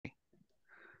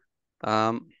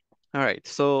Um, all right,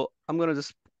 so I'm going to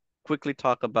just quickly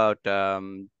talk about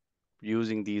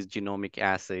using these genomic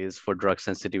assays for drug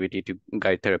sensitivity to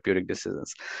guide therapeutic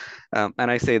decisions. And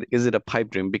I say, is it a pipe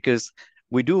dream? Because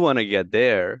we do want to get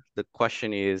there. The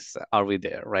question is, are we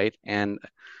there, right? And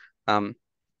um,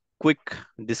 quick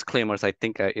disclaimers, I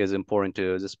think is important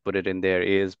to just put it in there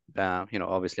is,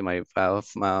 obviously my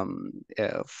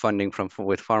funding from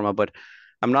with pharma, but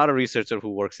I'm not a researcher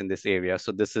who works in this area.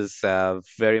 So this is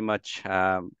very much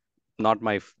not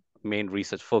my main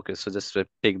research focus. So just to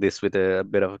take this with a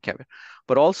bit of a caveat.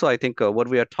 But also, I think what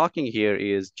we are talking here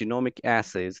is genomic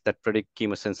assays that predict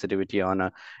chemosensitivity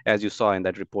on as you saw in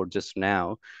that report just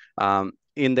now.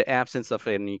 In the absence of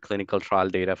any clinical trial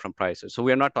data from prices. So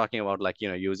we're not talking about like,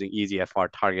 using EGFR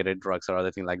targeted drugs or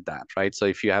other thing like that, right? So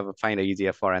if you find a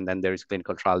EGFR and then there is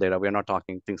clinical trial data, we're not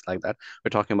talking things like that. We're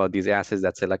talking about these assays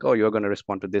that say like, oh, you're going to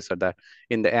respond to this or that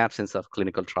in the absence of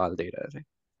clinical trial data, I think.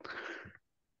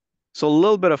 So a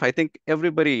little bit of, I think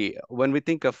everybody, when we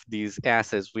think of these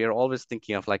assays, we are always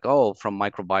thinking of like, oh, from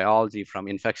microbiology, from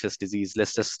infectious disease,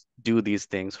 let's just do these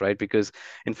things, right? Because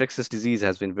infectious disease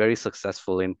has been very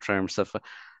successful in terms of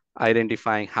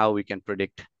identifying how we can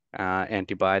predict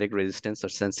antibiotic resistance or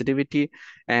sensitivity.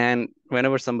 And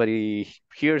whenever somebody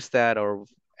hears that, or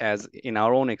as in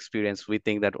our own experience, we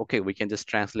think that, okay, we can just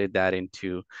translate that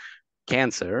into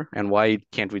cancer, and why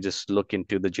can't we just look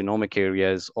into the genomic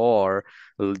areas or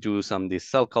we'll do some of these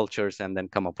cell cultures and then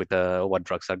come up with what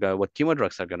chemo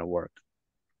drugs are going to work.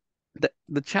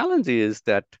 The challenge is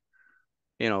that,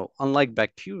 unlike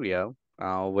bacteria,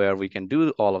 where we can do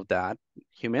all of that,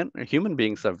 human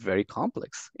beings are very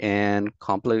complex, and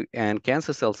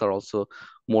cancer cells are also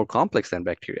more complex than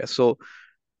bacteria. So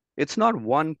it's not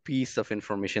one piece of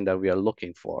information that we are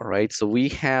looking for, right? So we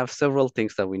have several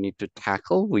things that we need to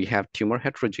tackle. We have tumor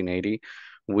heterogeneity.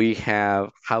 We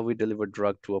have how we deliver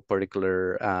drug to a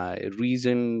particular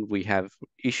region. We have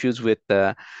issues with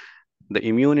the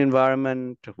immune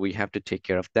environment. We have to take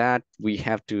care of that. We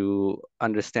have to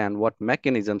understand what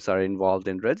mechanisms are involved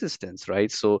in resistance,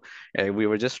 right? So we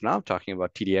were just now talking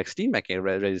about TDXD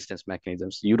resistance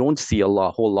mechanisms. You don't see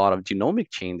whole lot of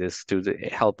genomic changes to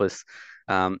help us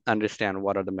understand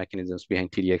what are the mechanisms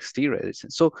behind TDXD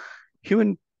resistance. So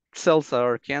human cells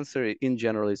or cancer in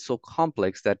general is so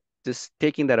complex that just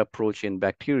taking that approach in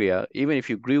bacteria, even if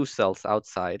you grew cells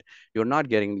outside, you're not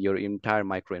getting your entire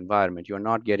microenvironment. You're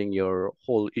not getting your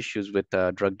whole issues with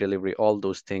drug delivery, all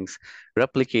those things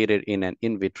replicated in an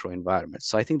in vitro environment.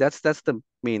 So I think that's the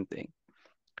main thing.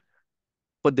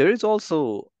 But there is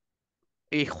also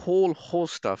a whole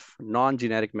host of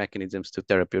non-genetic mechanisms to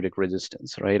therapeutic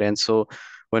resistance, right? And so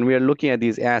when we are looking at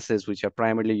these assays, which are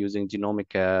primarily using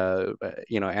genomic,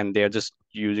 and they're just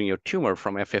using your tumor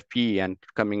from FFP and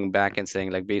coming back and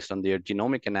saying like, based on their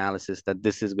genomic analysis that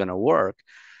this is going to work,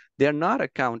 they're not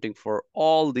accounting for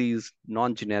all these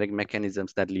non-genetic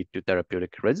mechanisms that lead to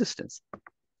therapeutic resistance.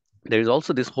 There is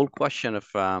also this whole question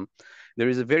of there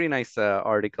is a very nice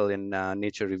article in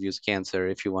Nature Reviews Cancer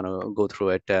if you want to go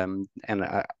through it, and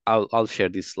I'll share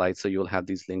these slides so you'll have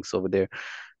these links over there,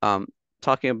 um,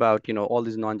 talking about all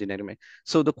these non-genetic.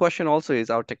 So the question also is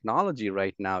our technology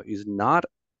right now is not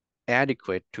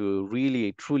adequate to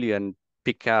really truly and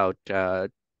pick out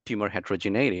tumor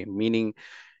heterogeneity, meaning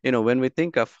when we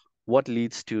think of what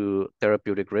leads to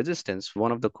therapeutic resistance,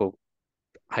 one of the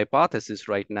hypothesis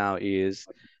right now is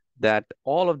that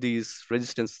all of these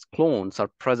resistance clones are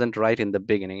present right in the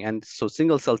beginning. And so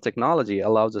single cell technology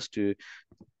allows us to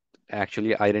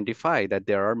actually identify that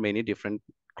there are many different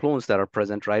clones that are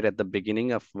present right at the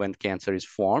beginning of when cancer is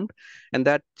formed. And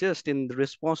that just in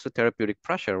response to therapeutic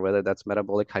pressure, whether that's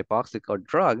metabolic, hypoxic, or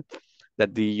drug,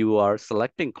 that you are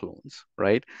selecting clones,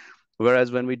 right?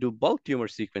 Whereas when we do bulk tumor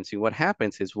sequencing, what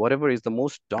happens is whatever is the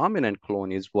most dominant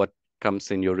clone is what comes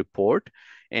in your report.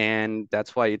 And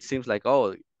that's why it seems like,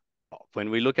 oh, when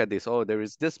we look at this, oh, there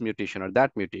is this mutation or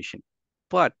that mutation.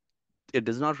 But it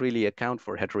does not really account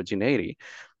for heterogeneity.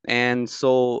 And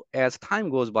so as time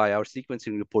goes by, our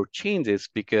sequencing report changes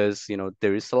because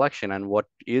there is selection, and what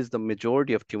is the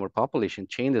majority of tumor population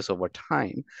changes over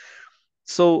time.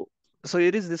 So so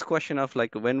it is this question of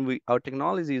like when our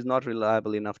technology is not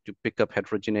reliable enough to pick up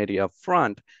heterogeneity up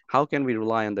front, how can we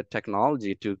rely on the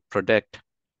technology to predict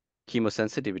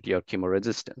chemosensitivity or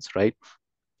chemoresistance, right?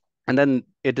 And then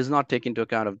it does not take into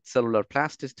account of cellular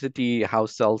plasticity, how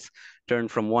cells turn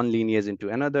from one lineage into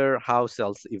another, how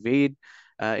cells evade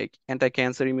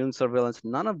anti-cancer immune surveillance.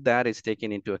 None of that is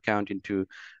taken into account into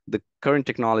the current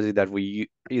technology that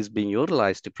is being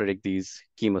utilized to predict these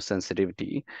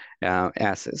chemosensitivity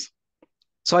assays.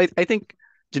 So I think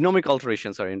genomic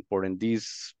alterations are important.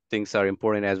 These things are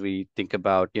important as we think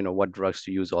about, what drugs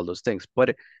to use, all those things.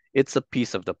 But it's a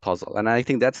piece of the puzzle. And I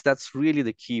think that's really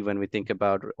the key when we think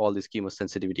about all these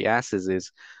chemosensitivity assays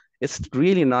is it's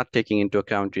really not taking into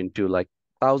account into like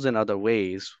thousand other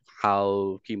ways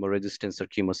how chemoresistance or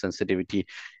chemosensitivity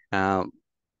um,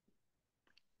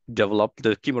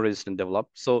 the chemoresistant develop.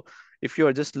 So if you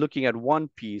are just looking at one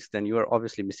piece, then you are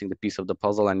obviously missing the piece of the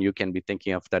puzzle, and you can be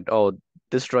thinking of that, oh,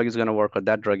 this drug is going to work or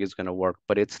that drug is going to work,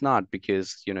 but it's not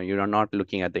because, you're not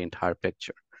looking at the entire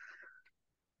picture.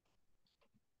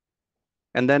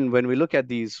 And then when we look at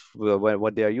these,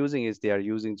 what they are using is they are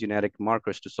using genetic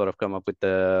markers to sort of come up with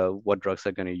what drugs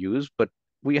are going to use. But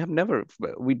we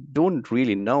don't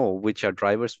really know which are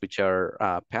drivers, which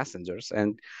are passengers.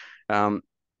 And um,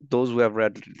 those who have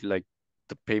read like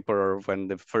the paper when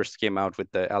they first came out with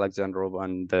the Alexandrov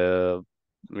and the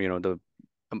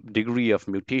degree of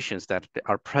mutations that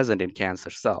are present in cancer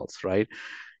cells, right?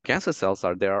 Cancer cells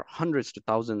there are hundreds to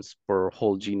thousands per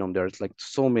whole genome. There's like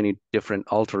so many different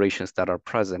alterations that are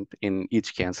present in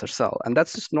each cancer cell. And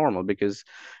that's just normal because,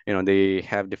 they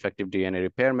have defective DNA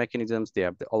repair mechanisms. They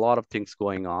have a lot of things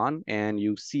going on, and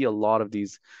you see a lot of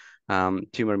these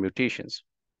tumor mutations.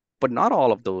 But not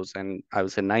all of those, and I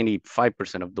would say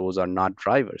 95% of those are not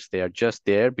drivers. They are just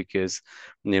there because,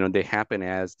 they happen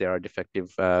as there are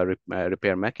defective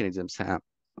repair mechanisms.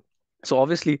 So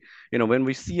obviously, when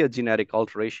we see a genetic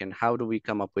alteration, how do we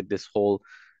come up with this whole,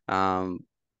 um,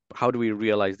 how do we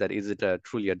realize that is it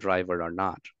truly a driver or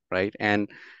not, right? And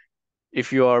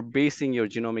if you are basing your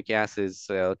genomic assays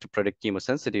to predict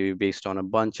chemosensitivity based on a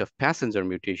bunch of passenger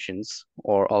mutations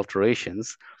or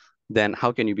alterations, then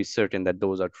how can you be certain that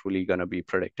those are truly going to be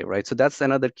predictive, right? So that's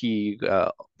another key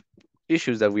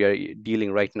issues that we are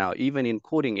dealing right now, even in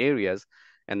coding areas.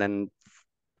 And then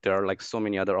there are like so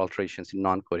many other alterations in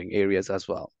non-coding areas as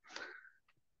well.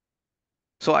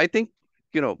 So I think,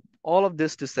 all of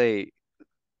this to say,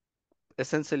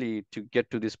 essentially to get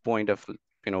to this point of,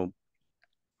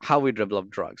 how we develop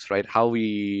drugs, right? How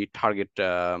we target,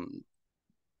 how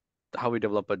we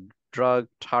develop a drug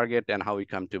target and how we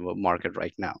come to a market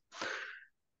right now.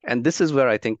 And this is where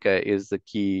I think is the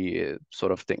key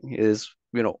sort of thing is,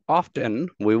 often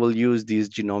we will use these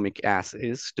genomic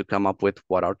assays to come up with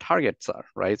what our targets are,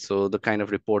 right? So the kind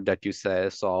of report that you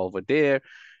saw over there,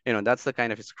 that's the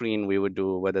kind of screen we would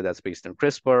do, whether that's based on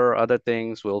CRISPR or other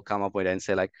things, we'll come up with and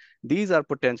say like, these are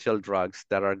potential drugs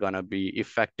that are going to be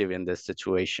effective in this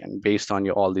situation based on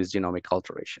all these genomic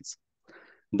alterations.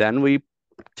 Then we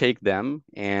take them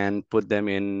and put them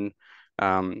in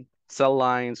cell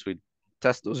lines. We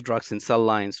test those drugs in cell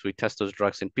lines. We test those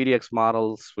drugs in PDX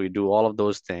models. We do all of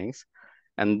those things.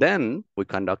 And then we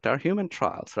conduct our human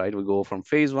trials, right? We go from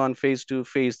phase 1, phase 2,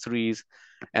 phase 3s,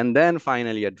 and then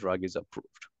finally a drug is approved.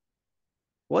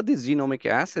 What these genomic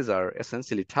assays are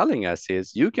essentially telling us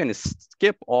is you can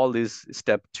skip all these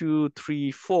step 2,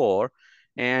 3, 4,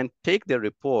 and take the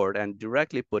report and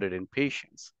directly put it in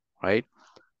patients, right?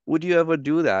 Would you ever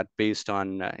do that based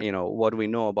on what we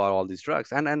know about all these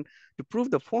drugs? And to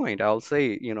prove the point, I'll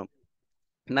say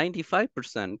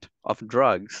 95% of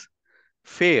drugs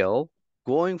fail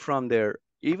going from their,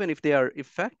 even if they are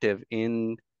effective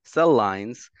in cell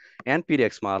lines and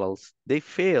PDX models, they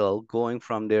fail going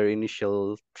from their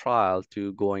initial trial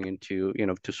to going into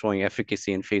to showing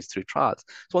efficacy in phase 3 trials.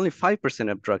 So only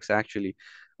 5% of drugs actually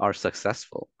are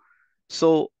successful.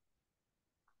 So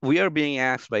we are being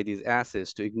asked by these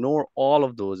assays to ignore all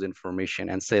of those information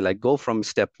and say like go from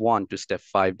step 1 to step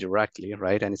 5 directly,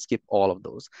 right? And skip all of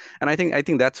those. And I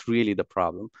think that's really the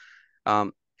problem.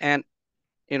 And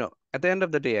at the end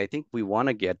of the day, I think we want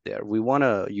to get there. We want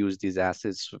to use these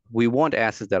assays. We want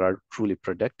assays that are truly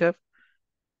predictive,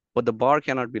 but the bar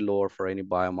cannot be lower for any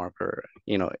biomarker.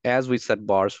 As we set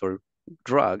bars for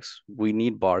drugs, we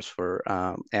need bars for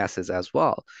assays as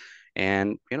well.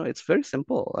 And it's very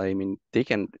simple. I mean, they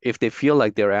can, if they feel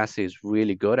like their assay is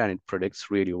really good and it predicts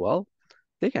really well,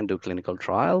 they can do clinical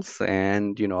trials.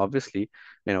 And obviously,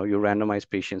 you randomize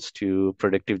patients to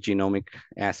predictive genomic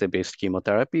assay-based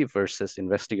chemotherapy versus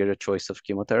investigator choice of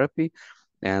chemotherapy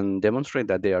and demonstrate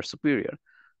that they are superior.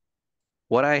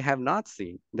 What I have not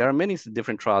seen, there are many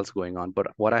different trials going on, but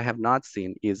what I have not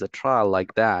seen is a trial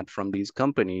like that from these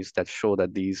companies that show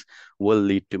that these will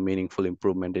lead to meaningful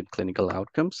improvement in clinical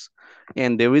outcomes.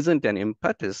 And there isn't an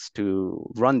impetus to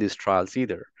run these trials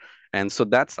either. And so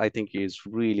that's, I think, is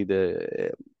really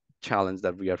the challenge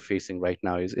that we are facing right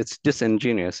now. Is it's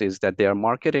disingenuous, is that they are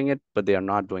marketing it, but they are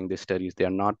not doing the studies. They are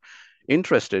not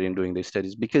interested in doing these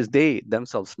studies because they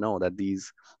themselves know that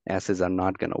these assays are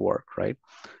not going to work, right?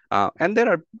 And there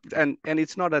are, and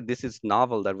it's not that this is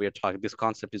novel that we are talking, this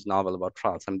concept is novel about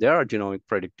trials. I mean, there are genomic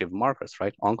predictive markers,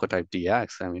 right? Oncotype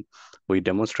DX. I mean, we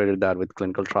demonstrated that with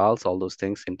clinical trials, all those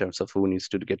things in terms of who needs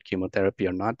to get chemotherapy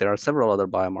or not. There are several other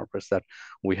biomarkers that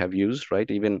we have used,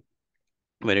 right? Even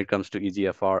when it comes to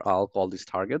EGFR, ALK, all these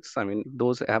targets, I mean,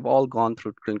 those have all gone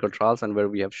through clinical trials and where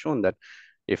we have shown that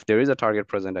if there is a target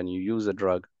present and you use a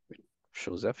drug, it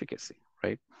shows efficacy,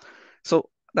 right? So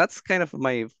that's kind of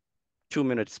my 2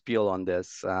 minute spiel on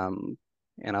this. And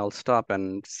I'll stop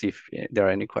and see if there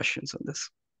are any questions on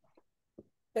this.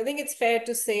 I think it's fair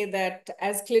to say that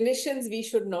as clinicians, we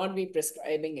should not be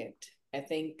prescribing it. I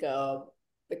think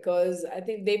because I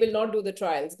think they will not do the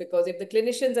trials, because if the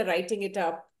clinicians are writing it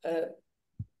up,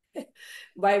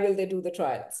 why will they do the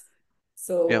trials?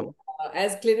 Yeah. So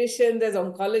as clinicians, as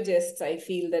oncologists, I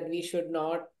feel that we should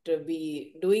not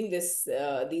be doing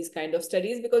these kind of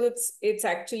studies, because it's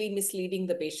actually misleading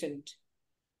the patient.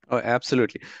 Oh,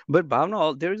 absolutely. But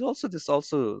Bhavna, there is also this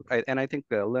also, and I think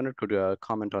Leonard could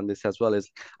comment on this as well,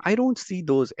 is I don't see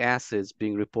those assays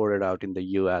being reported out in the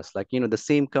US. Like, the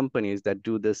same companies that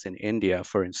do this in India,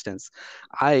 for instance.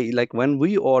 I like when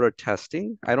we order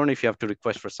testing, I don't know if you have to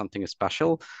request for something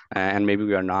special, and maybe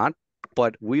we are not,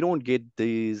 but we don't get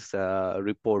these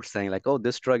reports saying like, oh,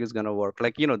 this drug is going to work.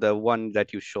 Like, the one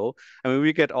that you show. I mean,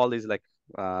 we get all these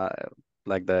uh,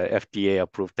 like the FDA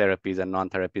approved therapies and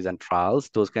non-therapies and trials,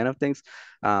 those kind of things.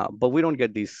 But we don't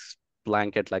get these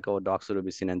blanket like, oh,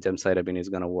 doxorubicin and gemcitabine is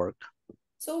going to work.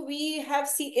 So we have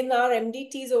seen in our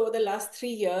MDTs over the last 3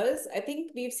 years, I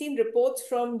think we've seen reports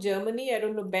from Germany. I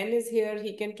don't know, Ben is here,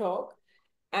 he can talk.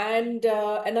 And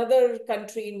another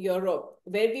country in Europe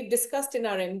where we've discussed in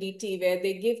our MDT where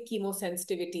they give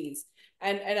chemosensitivities.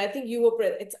 And I think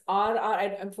it's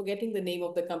I'm forgetting the name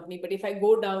of the company, but if I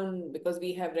go down, because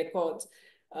we have records,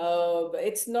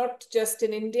 it's not just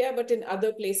in India, but in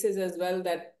other places as well,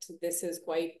 that this is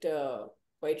quite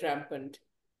rampant.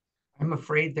 I'm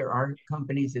afraid there are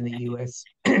companies in the US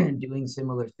doing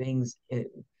similar things,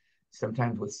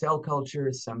 sometimes with cell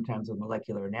cultures, sometimes with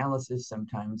molecular analysis,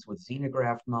 sometimes with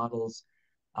xenograft models,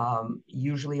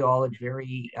 usually all at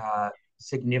very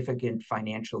significant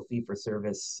financial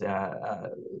fee-for-service,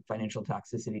 financial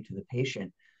toxicity to the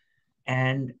patient.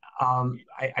 And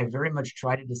I very much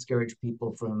try to discourage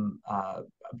people from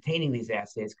obtaining these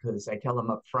assays, because I tell them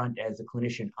up front, as a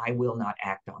clinician, I will not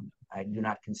act on them. I do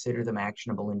not consider them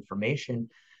actionable information.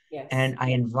 Yes. And I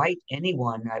invite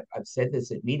anyone, I've said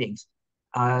this at meetings,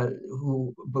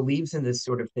 who believes in this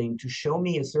sort of thing, to show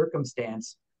me a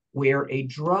circumstance where a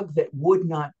drug that would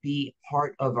not be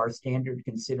part of our standard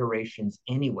considerations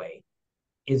anyway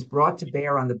is brought to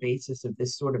bear on the basis of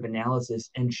this sort of analysis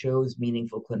and shows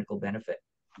meaningful clinical benefit.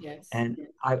 Yes. And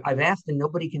I've asked, and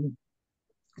nobody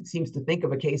seems to think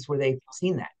of a case where they've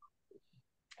seen that.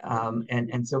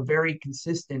 And so very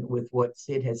consistent with what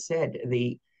Sid has said,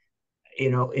 it's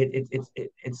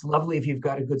lovely if you've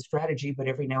got a good strategy, but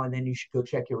every now and then you should go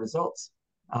check your results.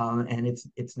 And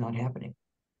it's not happening.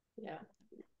 Yeah.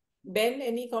 Ben,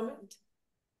 any comment?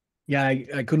 Yeah,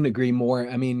 I couldn't agree more.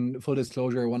 I mean, full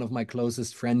disclosure, one of my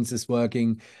closest friends is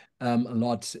working a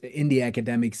lot in the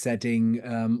academic setting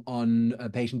on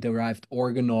patient-derived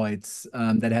organoids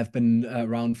that have been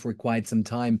around for quite some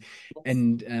time. Yes.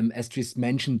 And as just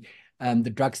mentioned,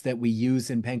 the drugs that we use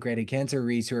in pancreatic cancer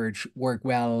research work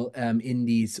well in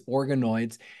these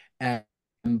organoids.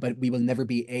 But we will never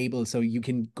be able, so you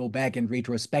can go back and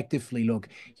retrospectively look,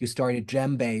 you started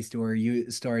gem-based or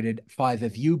you started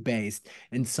 5FU-based,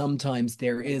 and sometimes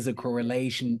there is a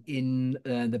correlation in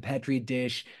the Petri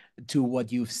dish to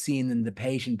what you've seen in the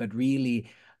patient, but really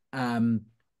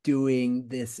doing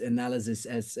this analysis,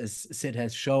 as Sid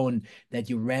has shown, that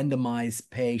you randomize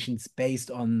patients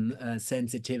based on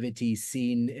sensitivity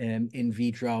seen in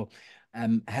vitro,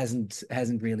 hasn't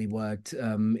really worked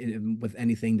with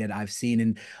anything that I've seen.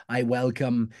 And I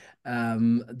welcome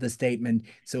the statement.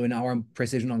 So in our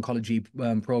precision oncology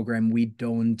program, we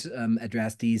don't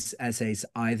address these assays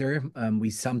either. We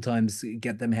sometimes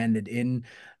get them handed in,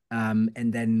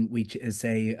 and then we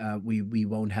say we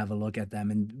won't have a look at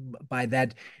them. And by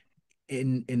that,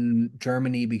 in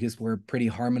Germany, because we're pretty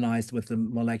harmonized with the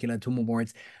molecular tumor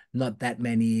boards, not that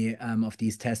many of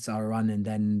these tests are run and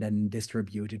then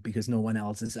distributed, because no one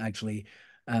else is actually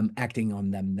acting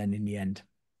on them then in the end.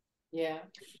 Yeah.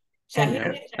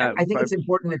 And I think it's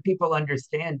important that people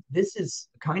understand this is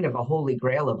kind of a holy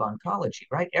grail of oncology,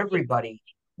 right? Everybody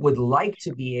would like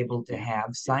to be able to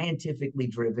have scientifically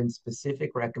driven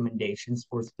specific recommendations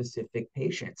for specific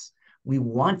patients. We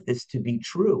want this to be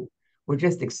true. We're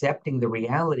just accepting the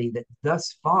reality that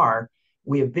thus far,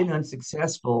 we have been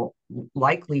unsuccessful,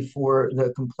 likely for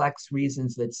the complex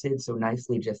reasons that Sid so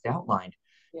nicely just outlined.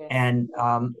 Yes. And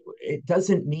it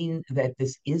doesn't mean that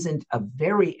this isn't a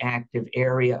very active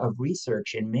area of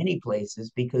research in many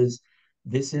places, because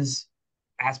this is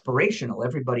aspirational.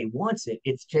 Everybody wants it.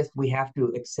 It's just we have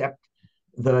to accept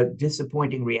the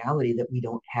disappointing reality that we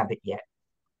don't have it yet.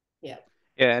 Yeah.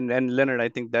 Yeah, and Leonard, I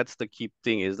think that's the key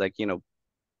thing is like,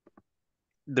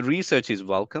 the research is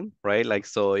welcome, right? Like,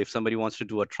 so if somebody wants to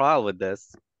do a trial with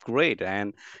this, great.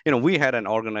 And, we had an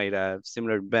organoid,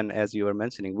 similar, Ben, as you were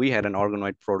mentioning, we had an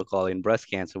organoid protocol in breast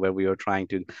cancer where we were trying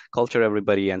to culture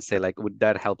everybody and say, like, would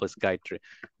that help us guide?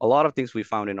 A lot of things we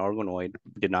found in organoid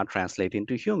did not translate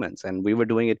into humans, and we were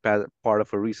doing it as part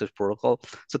of a research protocol.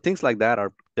 So things like that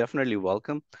are definitely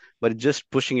welcome, but just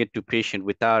pushing it to patient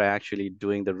without actually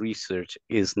doing the research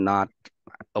is not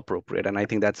appropriate. And I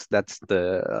think that's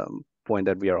the point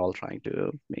that we are all trying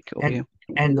to make over here.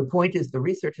 And the point is, the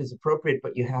research is appropriate,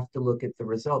 but you have to look at the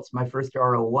results. My first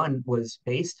R01 was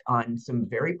based on some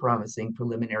very promising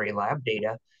preliminary lab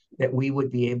data that we would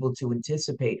be able to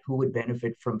anticipate who would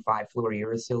benefit from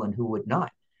 5-fluorouracil and who would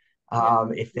not.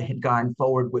 If they had gone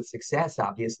forward with success,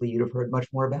 obviously you'd have heard much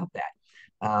more about that.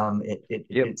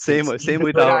 Same with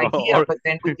good our idea, but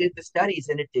then we did the studies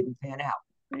and it didn't pan out.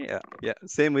 Yeah.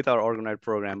 Same with our organoid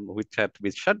program, which had to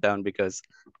be shut down because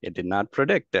it did not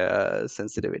predict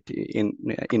sensitivity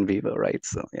in vivo, right?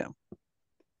 So yeah.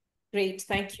 Great,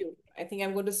 thank you. I think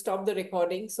I'm going to stop the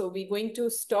recording. So we're going to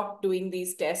stop doing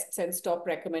these tests and stop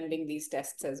recommending these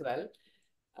tests as well.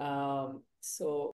 So